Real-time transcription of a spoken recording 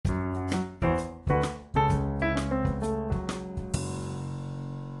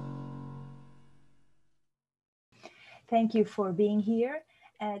Thank you for being here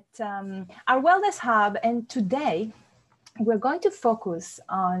at our Wellness Hub. And today we're going to focus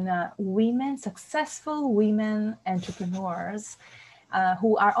on women, successful women entrepreneurs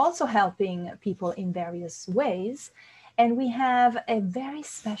who are also helping people in various ways. And we have a very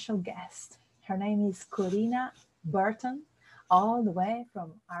special guest. Her name is Corina Burton, all the way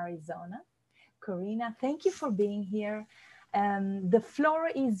from Arizona. Corina, thank you for being here. The floor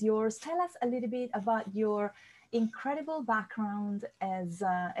is yours. Tell us a little bit about your incredible background as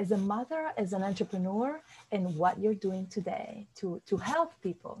a mother, as an entrepreneur, and what you're doing today to help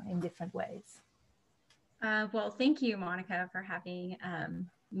people in different ways. Well, thank you, Monica, for having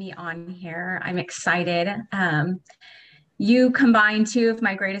me on here. I'm excited. You combine two of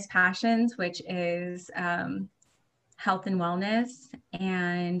my greatest passions, which is health and wellness,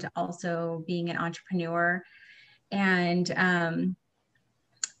 and also being an entrepreneur, and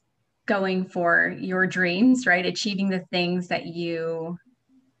going for your dreams, right? Achieving the things that you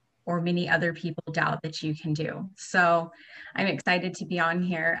or many other people doubt that you can do. So I'm excited to be on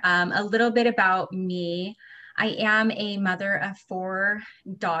here. A little bit about me. I am a mother of 4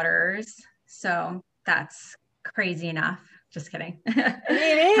 daughters. So that's crazy enough. Just kidding.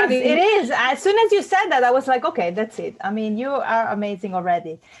 It is. As soon as you said that, I was like, okay, that's it. I mean, you are amazing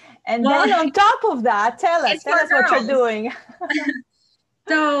already. And then on top of that, tell us what you're doing.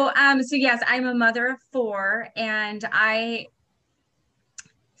 So yes, I'm a mother of 4, and I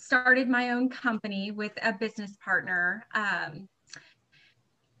started my own company with a business partner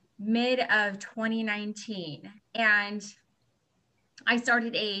mid of 2019. And I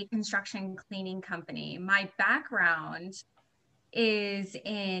started a construction cleaning company. My background is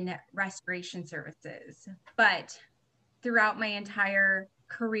in restoration services, but throughout my entire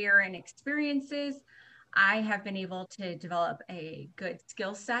career and experiences, I have been able to develop a good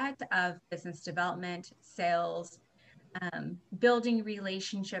skill set of business development, sales, building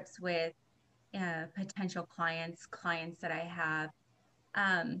relationships with potential clients that I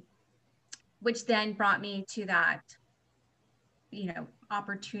have, which then brought me to that,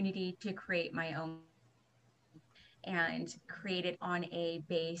 opportunity to create my own and create it on a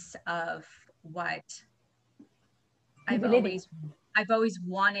base of what I've always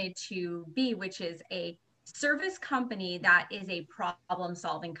wanted to be, which is a service company that is a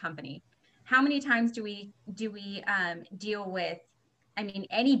problem-solving company. How many times do we deal with,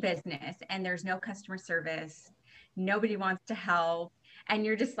 any business, and there's no customer service, nobody wants to help, and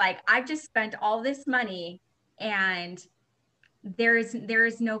you're just like, I've just spent all this money and there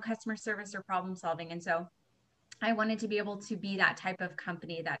is no customer service or problem solving. And so I wanted to be able to be that type of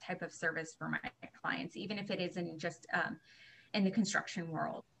company, that type of service for my clients, even if it isn't just in the construction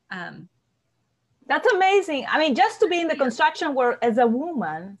world. That's amazing. I mean, just to be in the construction world as a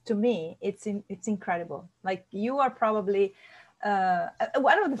woman, to me, it's incredible. Like, you are probably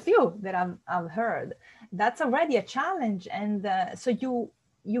one of the few that I've heard. That's already a challenge. And so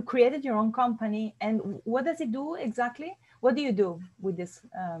you created your own company. And what does it do exactly? What do you do with this?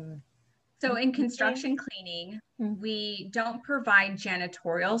 So in construction cleaning, we don't provide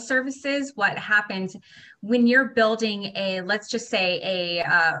janitorial services. What happens when you're building let's just say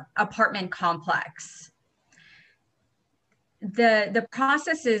a apartment complex, the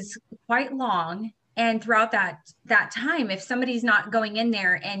process is quite long. And throughout that time, if somebody's not going in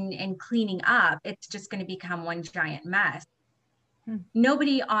there and cleaning up, it's just going to become one giant mess.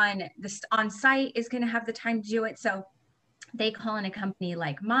 Nobody on site is going to have the time to do it. So they call in a company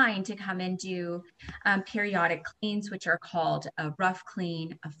like mine to come and do periodic cleans, which are called a rough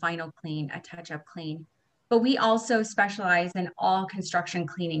clean, a final clean, a touch-up clean. But we also specialize in all construction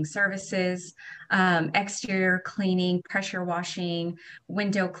cleaning services, exterior cleaning, pressure washing,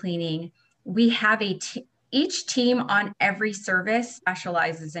 window cleaning. We have each team on every service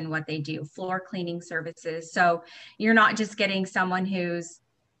specializes in what they do, floor cleaning services. So you're not just getting someone who's,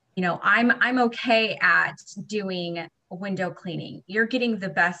 I'm okay at doing window cleaning. You're getting the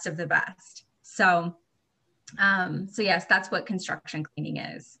best of the best. So yes, that's what construction cleaning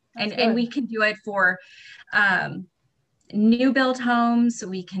is. And we can do it for new build homes.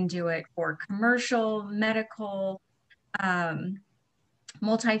 We can do it for commercial, medical,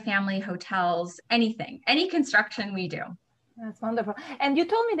 multifamily hotels, anything, any construction we do. That's wonderful. And you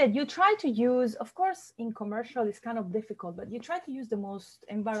told me that you try to use, of course, in commercial, it's kind of difficult, but you try to use the most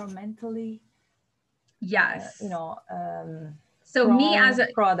environmentally, so me as a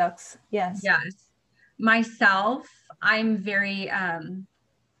products. Yes. Myself, I'm very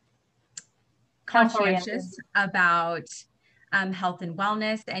conscientious about health and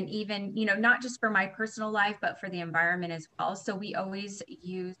wellness, and even, not just for my personal life, but for the environment as well. So we always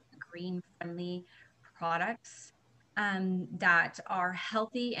use green friendly products. that are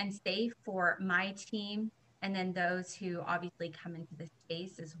healthy and safe for my team, and then those who obviously come into the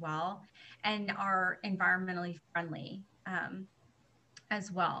space as well, and are environmentally friendly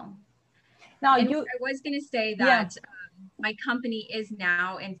as well. Now And you, I was going to say yeah. that my company is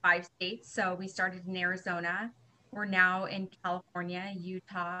now in 5 states. So we started in Arizona. We're now in California,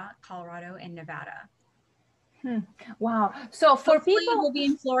 Utah, Colorado, and Nevada. Wow. So for Hopefully people, we'll be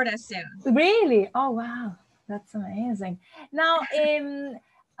in Florida soon. really? Oh, wow. That's amazing. Now,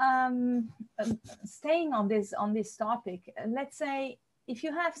 staying on this topic, let's say if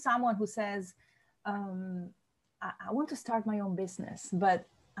you have someone who says, I want to start my own business, but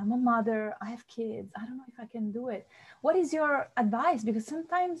I'm a mother, I have kids, I don't know if I can do it. What is your advice? Because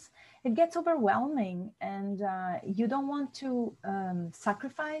sometimes it gets overwhelming and you don't want to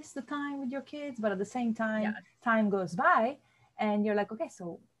sacrifice the time with your kids, but at the same time, time goes by and you're like, okay,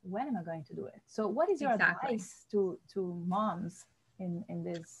 so when am I going to do it? So what is your advice to moms in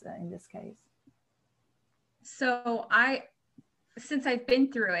this case? So since I've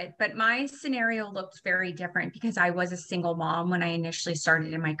been through it, but my scenario looked very different because I was a single mom when I initially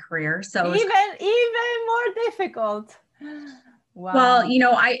started in my career. So even more difficult. Wow.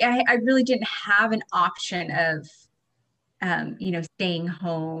 Well, I really didn't have an option of, staying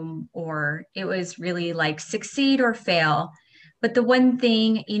home, or it was really like succeed or fail. But the one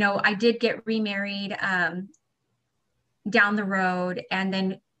thing, I did get remarried down the road, and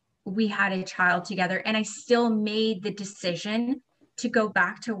then we had a child together, and I still made the decision to go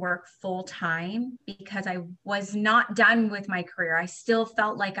back to work full time because I was not done with my career. I still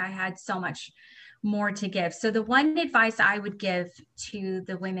felt like I had so much more to give. So the one advice I would give to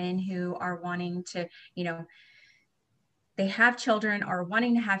the women who are wanting to, they have children or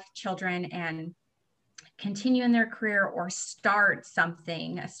wanting to have children and continue in their career or start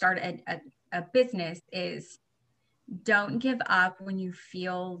a business is, don't give up when you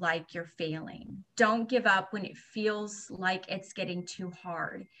feel like you're failing. Don't give up when it feels like it's getting too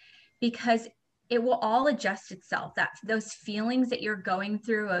hard, because it will all adjust itself. Those feelings that you're going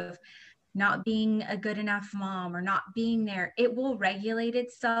through of not being a good enough mom or not being there, it will regulate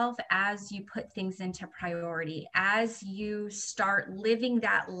itself as you put things into priority. As you start living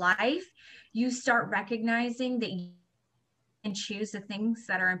that life, you start recognizing that you can choose the things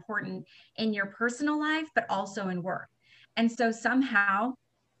that are important in your personal life, but also in work. And so somehow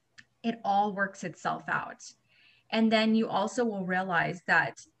it all works itself out. And then you also will realize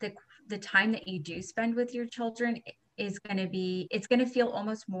that the time that you do spend with your children it's going to feel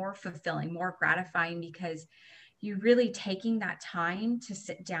almost more fulfilling, more gratifying, because you're really taking that time to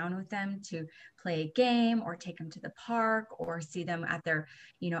sit down with them, to play a game or take them to the park or see them at their,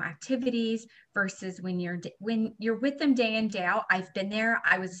 activities, versus when you're with them day in, day out. I've been there.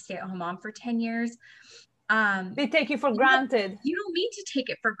 I was a stay-at-home mom for 10 years. They take you for granted. You don't mean to take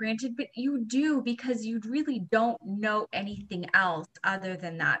it for granted, but you do, because you really don't know anything else other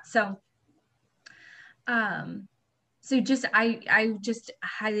than that. So, I just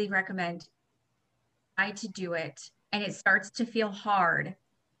highly recommend to do it, and it starts to feel hard.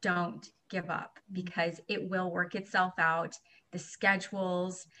 Don't give up, because it will work itself out. The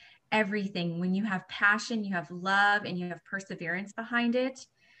schedules, everything. When you have passion, you have love, and you have perseverance behind it,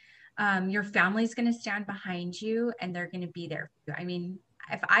 your family's going to stand behind you, and they're going to be there for you. I mean,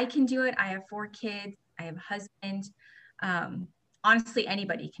 if I can do it, I have 4 kids, I have a husband. Honestly,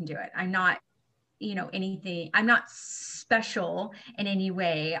 anybody can do it. I'm not, I'm not special in any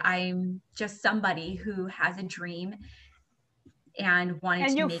way. I'm just somebody who has a dream and wanted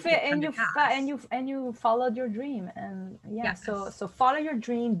to make it come to pass. And you followed your dream, and so follow your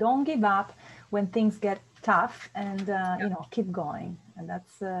dream. Don't give up when things get tough, and keep going. And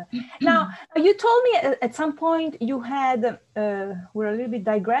that's now you told me at some point you had we're a little bit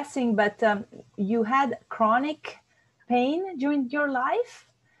digressing, but you had chronic pain during your life,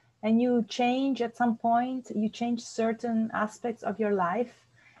 and you changed at some point. You changed certain aspects of your life,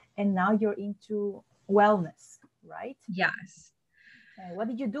 and now you're into wellness, right? Yes. What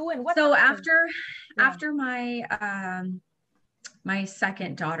did you do, and what? So after my my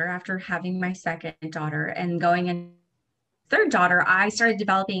second daughter, after having my second daughter and going in third daughter, I started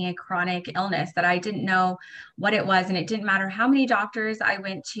developing a chronic illness that I didn't know what it was, and it didn't matter how many doctors I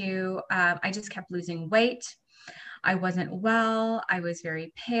went to. I just kept losing weight. I wasn't well. I was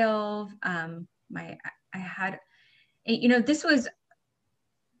very pale. I had, this was,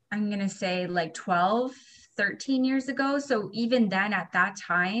 I'm going to say like 12, 13 years ago. So even then at that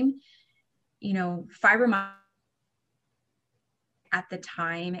time, fibromyalgia at the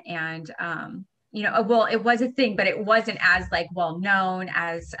time. And, well, it was a thing, but it wasn't as like well known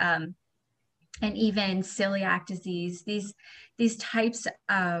as and even celiac disease, these types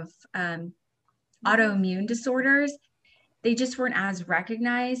of autoimmune disorders, they just weren't as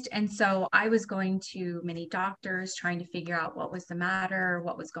recognized. And so I was going to many doctors trying to figure out what was the matter,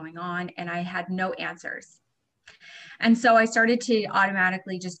 what was going on, and I had no answers. And so I started to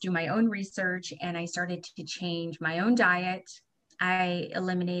automatically just do my own research, and I started to change my own diet. I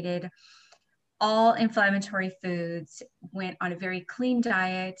eliminated all inflammatory foods, went on a very clean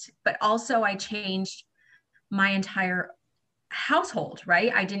diet, but also I changed my entire household,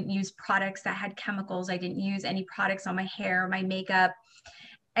 right? I didn't use products that had chemicals. I didn't use any products on my hair, my makeup,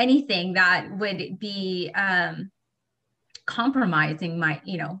 anything that would be compromising my,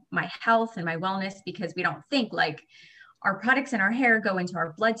 my health and my wellness, because we don't think like our products in our hair go into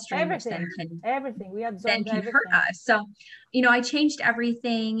our bloodstream, Everything, which then everything. We absorb can everything. hurt us. So, I changed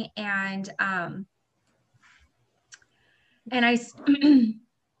everything, and I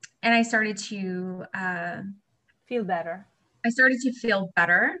and I started to feel better. I started to feel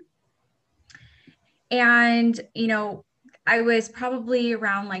better. And, I was probably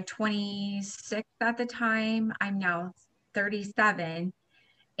around like 26 at the time. I'm now 37.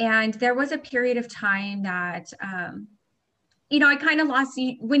 And there was a period of time that, I kind of lost.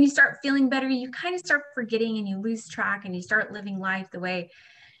 When you start feeling better, you kind of start forgetting and you lose track, and you start living life the way,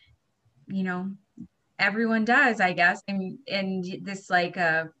 everyone does, I guess. And this like,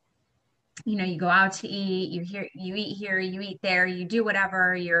 you go out to eat, you eat here, you eat there, you do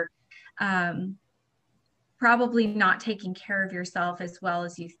whatever. You're probably not taking care of yourself as well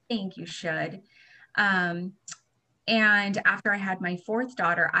as you think you should. And after I had my fourth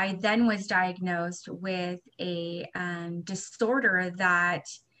daughter, I then was diagnosed with a disorder that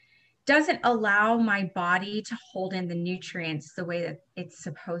doesn't allow my body to hold in the nutrients the way that it's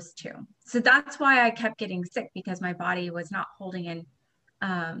supposed to. So that's why I kept getting sick, because my body was not holding in,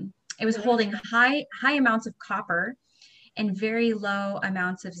 it was holding high amounts of copper and very low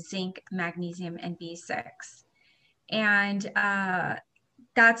amounts of zinc, magnesium, and B6. And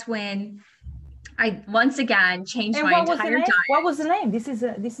that's when I once again changed my entire diet. What was the name? This is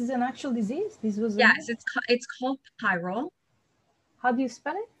an actual disease. This was yes. It's called Pyrrole. How do you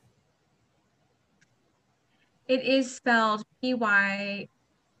spell it? It is spelled Pyrolle.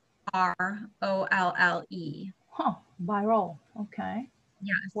 Huh. Pyrrole. Okay.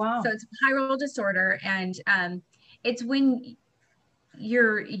 Yes. Wow. So it's a Pyrrole disorder, and it's when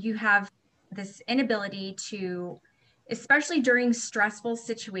you have this inability to, especially during stressful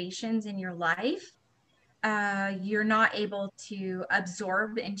situations in your life, you're not able to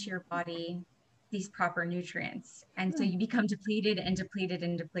absorb into your body these proper nutrients. And so you become depleted and depleted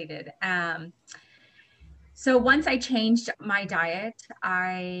and depleted. So once I changed my diet,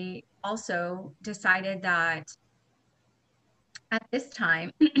 I also decided that at this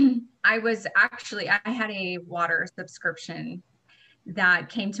time, I had a water subscription that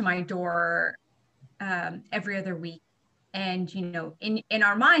came to my door every other week. And, in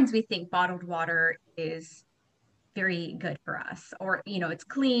our minds, we think bottled water is very good for us, or, it's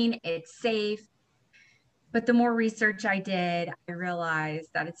clean, it's safe. But the more research I did, I realized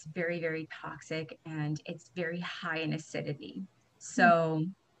that it's very, very toxic, and it's very high in acidity. So,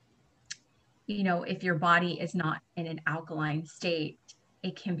 if your body is not in an alkaline state,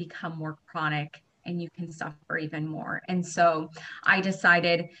 it can become more chronic and you can suffer even more. And so I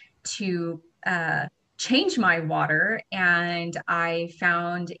decided to change my water, and I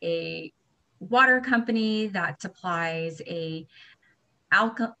found a water company that supplies an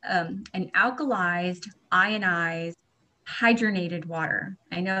alkalized, ionized, hydrogenated water.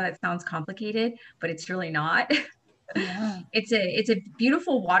 I know that sounds complicated, but it's really not. Yeah. It's a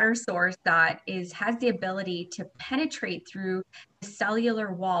beautiful water source that has the ability to penetrate through the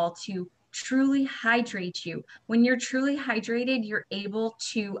cellular wall to truly hydrate you. When you're truly hydrated, you're able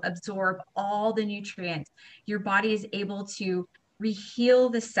to absorb all the nutrients. Your body is able to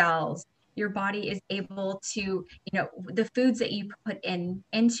reheal the cells. Your body is able to, the foods that you put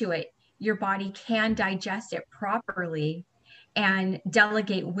into it, your body can digest it properly and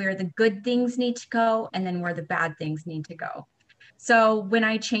delegate where the good things need to go and then where the bad things need to go. So when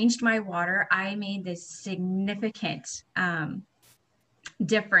I changed my water, I made this significant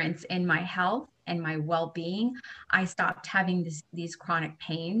difference in my health and my well-being. I stopped having these chronic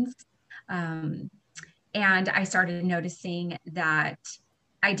pains. And I started noticing that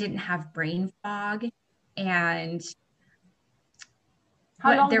I didn't have brain fog. And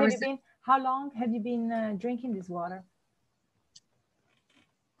how long have you been drinking this water?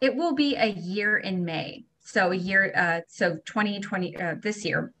 It will be a year in May. So 2020, this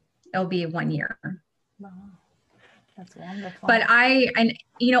year, it'll be 1 year. Wow. That's wonderful. But I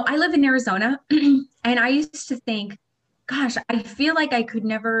live in Arizona and I used to think, gosh, I feel like I could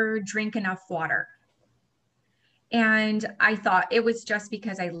never drink enough water. And I thought it was just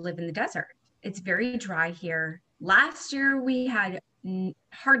because I live in the desert. It's very dry here. Last year we had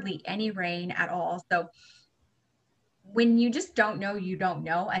hardly any rain at all. So when you just don't know, you don't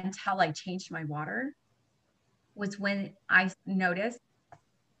know until I changed my water was when I noticed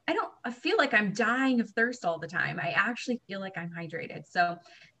I feel like I'm dying of thirst all the time. I actually feel like I'm hydrated. So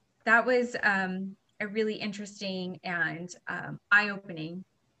that was a really interesting and eye-opening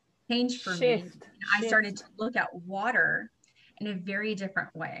change for me. I started to look at water in a very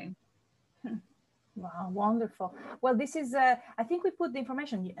different way. Wow, wonderful. Well, this is, I think we put the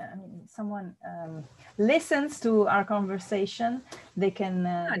information, I mean, someone listens to our conversation, they can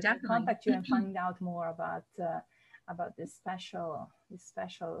contact you and find out more about this special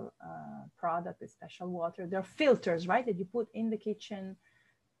product, this special water. There are filters, right, that you put in the kitchen.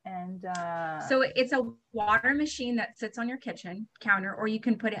 And so it's a water machine that sits on your kitchen counter, or you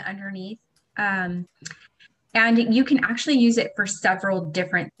can put it underneath. And you can actually use it for several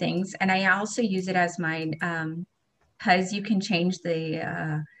different things. And I also use it as my, because you can change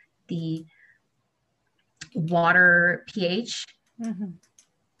the water pH. Mm-hmm.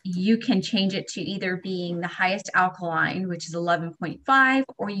 You can change it to either being the highest alkaline, which is 11.5,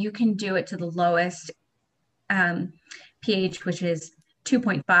 or you can do it to the lowest pH, which is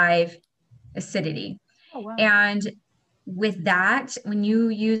 2.5 acidity. Oh, wow. And with that, when you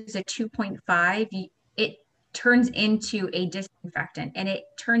use a 2.5, it turns into a disinfectant, and it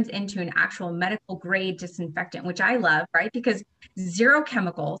turns into an actual medical grade disinfectant, which I love, right? Because zero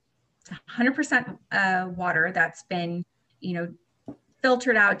chemicals, it's 100% water that's been,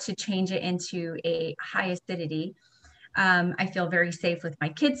 filtered out to change it into a high acidity. I feel very safe with my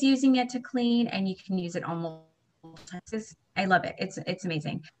kids using it to clean, and you can use it almost. I love it. It's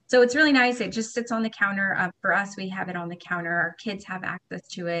amazing. So it's really nice. It just sits on the counter. For us, we have it on the counter. Our kids have access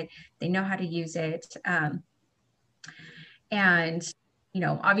to it. They know how to use it. And,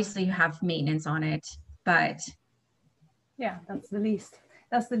 obviously you have maintenance on it, but. Yeah, that's the least.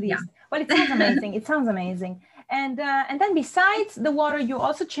 That's the least. Yeah. Well, it sounds amazing. It sounds amazing. And then besides the water, you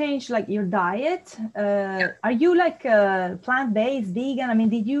also changed like your diet. Are you like plant-based, vegan? I mean,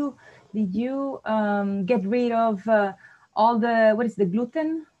 did you get rid of all the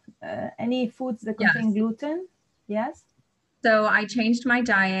gluten? Any foods that contain gluten? Yes. So I changed my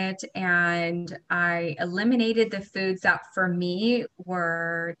diet and I eliminated the foods that for me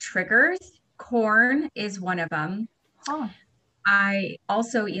were triggers. Corn is one of them. Huh. I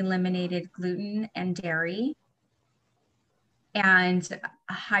also eliminated gluten and dairy and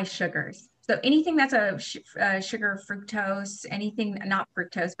high sugars. So anything that's a sugar, fructose, anything, not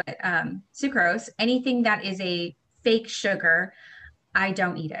fructose, but sucrose, anything that is a fake sugar, I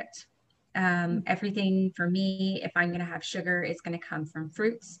don't eat it. Everything for me, if I'm going to have sugar, it's going to come from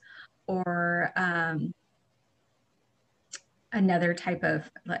fruits or another type of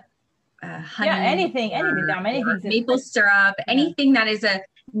honey. Yeah, anything. There are many things. Maple syrup, anything that is a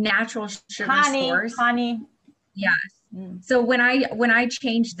natural sugar source. Honey. Yes. So when I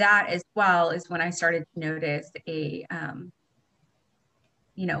changed that as well is when I started to notice a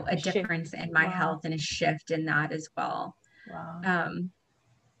difference in my health and a shift in that as well. Wow.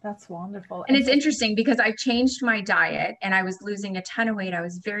 That's wonderful. And it's interesting because I changed my diet and I was losing a ton of weight. I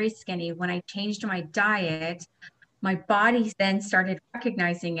was very skinny. When I changed my diet, my body then started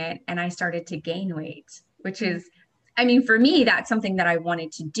recognizing it and I started to gain weight, which is, I mean, for me, that's something that I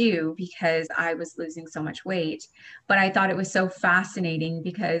wanted to do because I was losing so much weight. But I thought it was so fascinating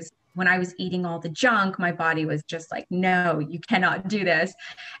because when I was eating all the junk, my body was just like, no, you cannot do this.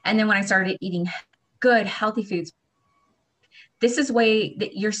 And then when I started eating good, healthy foods, this is the way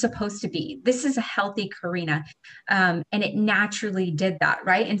that you're supposed to be. This is a healthy Karina. And it naturally did that,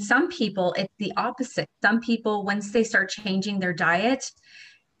 right? And some people, it's the opposite. Some people, once they start changing their diet,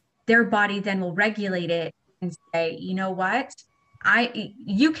 their body then will regulate it and say, you know what?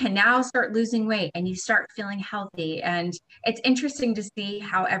 You can now start losing weight and you start feeling healthy. And it's interesting to see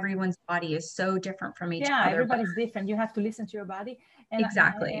how everyone's body is so different from each other. Yeah, everybody's different. You have to listen to your body. And,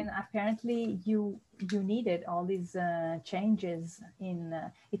 exactly. And apparently you needed all these changes in,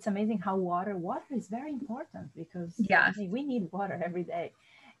 it's amazing how water is very important because I mean, we need water every day.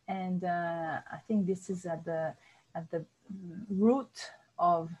 And I think this is at the root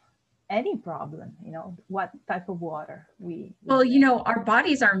of any problem, what type of water we our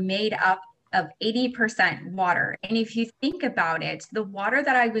bodies are made up of 80% water. And if you think about it, the water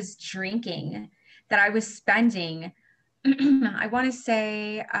that I was drinking, that I was spending, I want to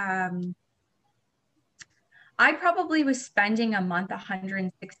say I probably was spending a month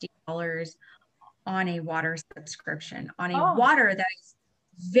 $160 on a water subscription, on a water that is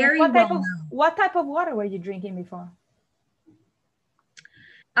very well known. What type of water were you drinking before?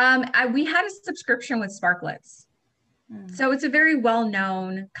 We had a subscription with Sparkletts. So it's a very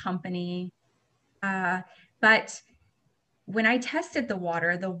well-known company. But when I tested the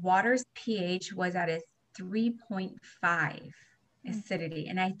water's pH was at a 3.5 acidity.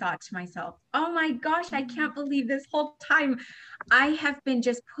 And I thought to myself, oh my gosh, I can't believe this whole time I have been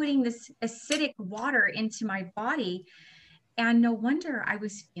just putting this acidic water into my body. And no wonder I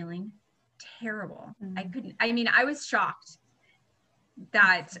was feeling terrible. I was shocked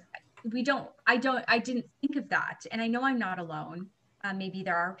that I didn't think of that. And I know I'm not alone. Maybe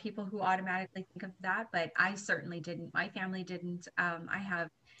there are people who automatically think of that, but I certainly didn't. My family didn't. I have,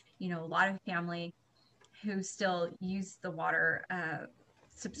 a lot of family who still use the water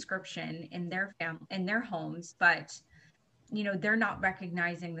subscription in their homes, but they're not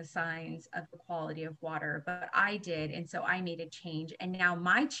recognizing the signs of the quality of water, but I did. And so I made a change. And now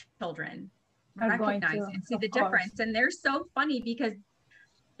my children recognize and see the difference. And they're so funny because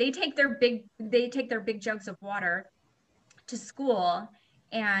they take their big jugs of water to school,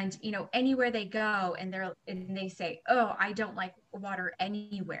 and anywhere they go, and they say, oh, I don't like water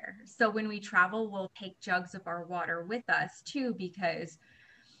anywhere. So when we travel, we'll take jugs of our water with us too, because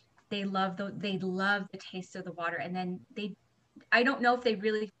they love the taste of the water. And then I don't know if they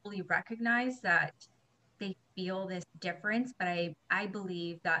really fully recognize that they feel this difference, but I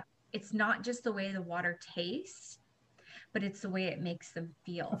believe that it's not just the way the water tastes, but it's the way it makes them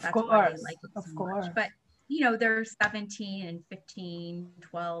feel. That's why they like it so much. But they're 17 and 15,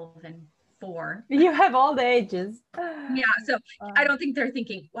 12 and 4. You have all the ages. Yeah. So I don't think they're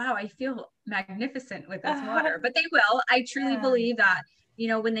thinking, wow, I feel magnificent with this water, but they will. I truly believe that,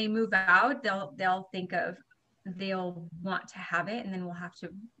 when they move out, they'll want to have it, and then we'll have to,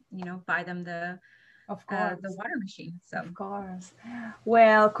 buy them the water machine. So of course.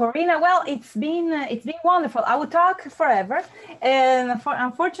 Well, Corina, it's been wonderful. I would talk forever, and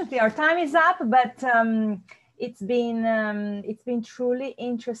unfortunately our time is up. But it's been truly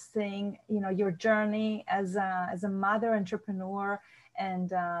interesting. Your journey as a mother entrepreneur,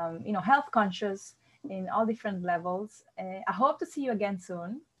 and health conscious in all different levels. I hope to see you again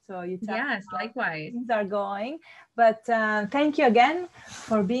soon. So yes, likewise. Things are going, but thank you again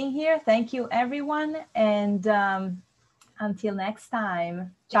for being here. Thank you, everyone, and until next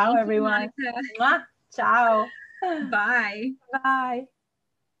time. Ciao, everyone. Monica. Ciao. Bye. Bye.